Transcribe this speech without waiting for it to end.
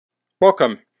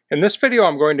Welcome. In this video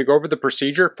I'm going to go over the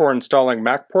procedure for installing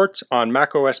MacPorts on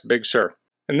macOS Big Sur.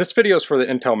 And this video is for the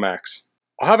Intel Macs.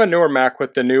 I'll have a newer Mac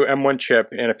with the new M1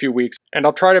 chip in a few weeks, and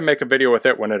I'll try to make a video with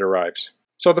it when it arrives.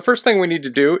 So the first thing we need to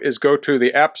do is go to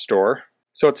the App Store.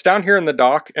 So it's down here in the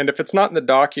dock, and if it's not in the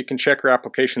dock, you can check your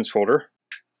Applications folder.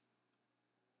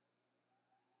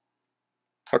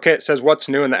 Okay, it says what's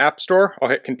new in the App Store. I'll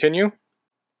hit Continue.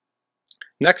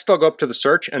 Next I'll go up to the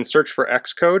search and search for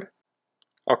Xcode.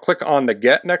 I'll click on the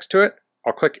Get next to it.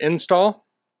 I'll click Install.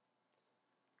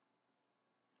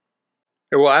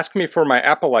 It will ask me for my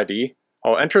Apple ID.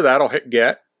 I'll enter that. I'll hit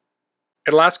Get.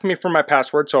 It'll ask me for my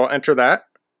password, so I'll enter that.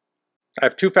 I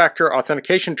have two-factor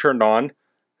authentication turned on,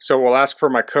 so it will ask for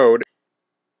my code.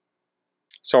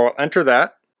 So I'll enter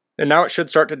that, and now it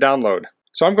should start to download.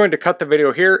 So I'm going to cut the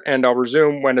video here, and I'll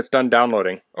resume when it's done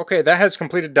downloading. Okay, that has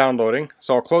completed downloading,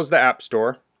 so I'll close the App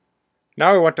Store.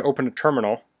 Now I want to open a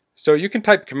terminal. So you can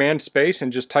type Command space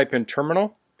and just type in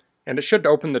terminal, and it should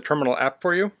open the terminal app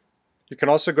for you. You can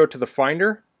also go to the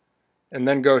Finder, and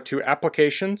then go to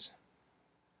Applications,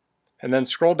 and then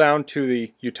scroll down to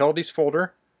the Utilities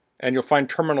folder, and you'll find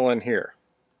terminal in here.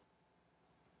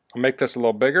 I'll make this a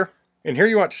little bigger. In here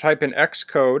you want to type in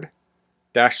Xcode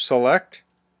 -select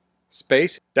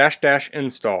space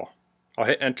 --install. I'll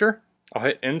hit enter. I'll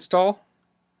hit install.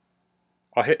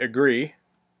 I'll hit agree.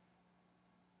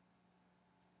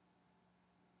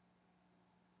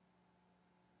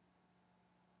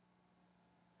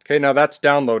 Okay, now that's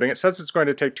downloading. It says it's going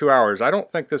to take 2 hours. I don't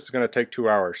think this is going to take 2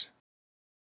 hours.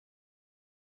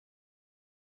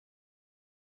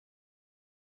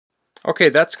 Okay,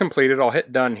 that's completed. I'll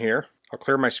hit done here. I'll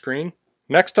clear my screen.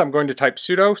 Next I'm going to type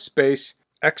sudo space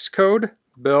xcode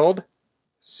build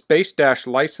space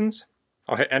 -license.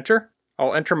 I'll hit enter.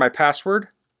 I'll enter my password.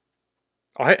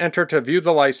 I'll hit enter to view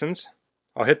the license.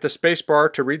 I'll hit the space bar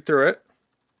to read through it.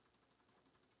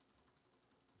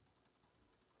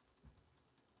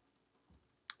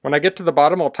 When I get to the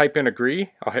bottom, I'll type in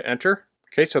agree. I'll hit enter.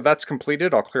 Okay, so that's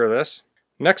completed. I'll clear this.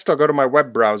 Next, I'll go to my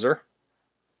web browser.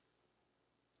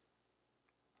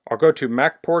 I'll go to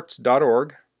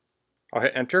macports.org. I'll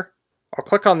hit enter. I'll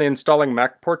click on the Installing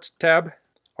MacPorts tab.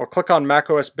 I'll click on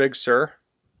macOS Big Sur.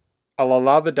 I'll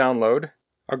allow the download.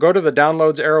 I'll go to the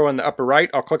Downloads arrow in the upper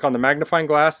right. I'll click on the magnifying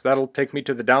glass. That'll take me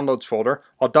to the Downloads folder.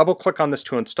 I'll double click on this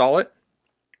to install it.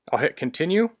 I'll hit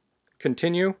Continue,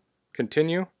 Continue,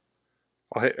 Continue.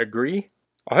 I'll hit agree.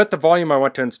 I'll hit the volume I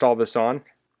want to install this on.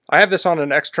 I have this on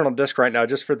an external disk right now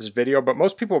just for this video, but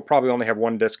most people will probably only have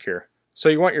one disk here. So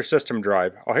you want your system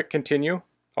drive. I'll hit continue.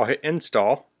 I'll hit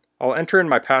install. I'll enter in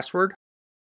my password.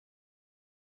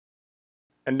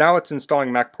 And now it's installing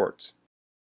MacPorts.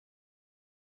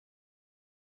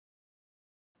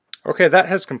 Okay, that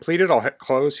has completed. I'll hit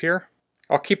close here.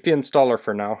 I'll keep the installer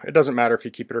for now. It doesn't matter if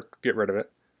you keep it or get rid of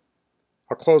it.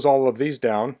 I'll close all of these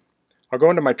down. I'll go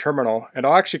into my terminal, and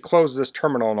I'll actually close this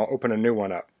terminal and I'll open a new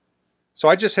one up. So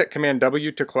I just hit Command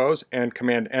W to close and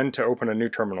Command N to open a new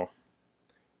terminal.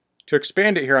 To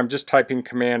expand it here, I'm just typing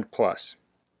Command plus.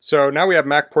 So now we have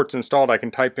MacPorts installed. I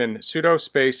can type in sudo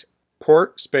space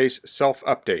port space self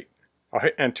update. I'll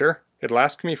hit enter. It'll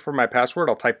ask me for my password.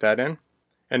 I'll type that in.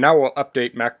 And now we'll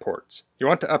update MacPorts. You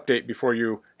want to update before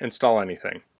you install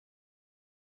anything.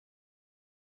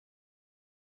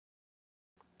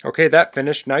 Okay, that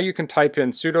finished. Now you can type in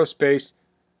sudo space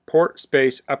port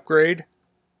space upgrade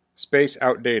space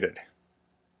outdated.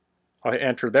 I'll hit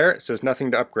enter there. It says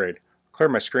nothing to upgrade. Clear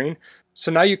my screen.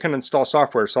 So now you can install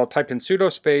software. So I'll type in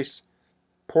sudo space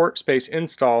port space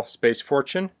install space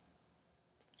fortune.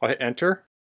 I'll hit enter.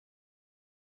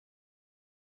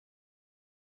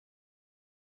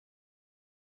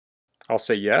 I'll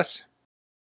say yes.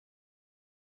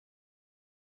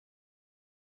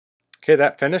 Okay,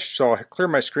 that finished, so I'll clear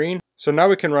my screen. So now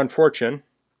we can run Fortune,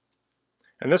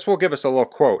 and this will give us a little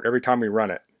quote every time we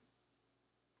run it.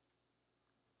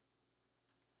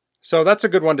 So that's a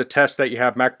good one to test that you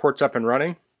have MacPorts up and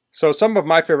running. So some of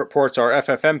my favorite ports are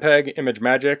FFmpeg,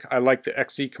 ImageMagick. I like the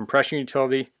XZ compression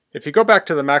utility. If you go back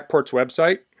to the MacPorts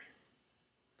website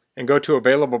and go to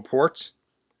available ports,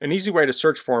 an easy way to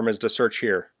search for them is to search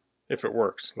here, if it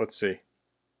works. Let's see.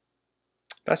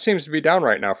 That seems to be down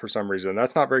right now for some reason.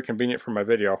 That's not very convenient for my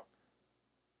video.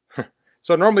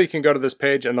 So normally you can go to this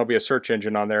page and there'll be a search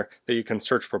engine on there that you can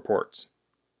search for ports.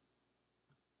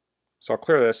 So I'll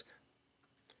clear this.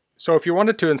 So if you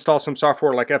wanted to install some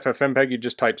software like FFmpeg, you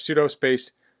just type sudo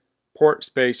space port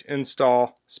space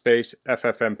install space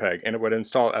FFmpeg and it would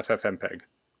install FFmpeg.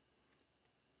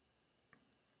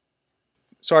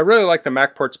 So I really like the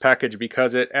MacPorts package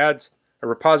because it adds a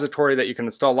repository that you can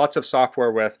install lots of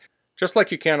software with, just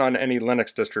like you can on any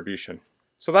Linux distribution.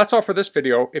 So that's all for this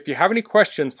video. If you have any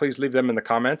questions, please leave them in the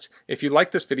comments. If you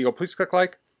like this video, please click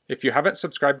like. If you haven't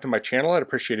subscribed to my channel, I'd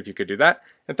appreciate if you could do that.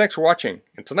 And thanks for watching.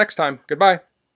 Until next time, goodbye.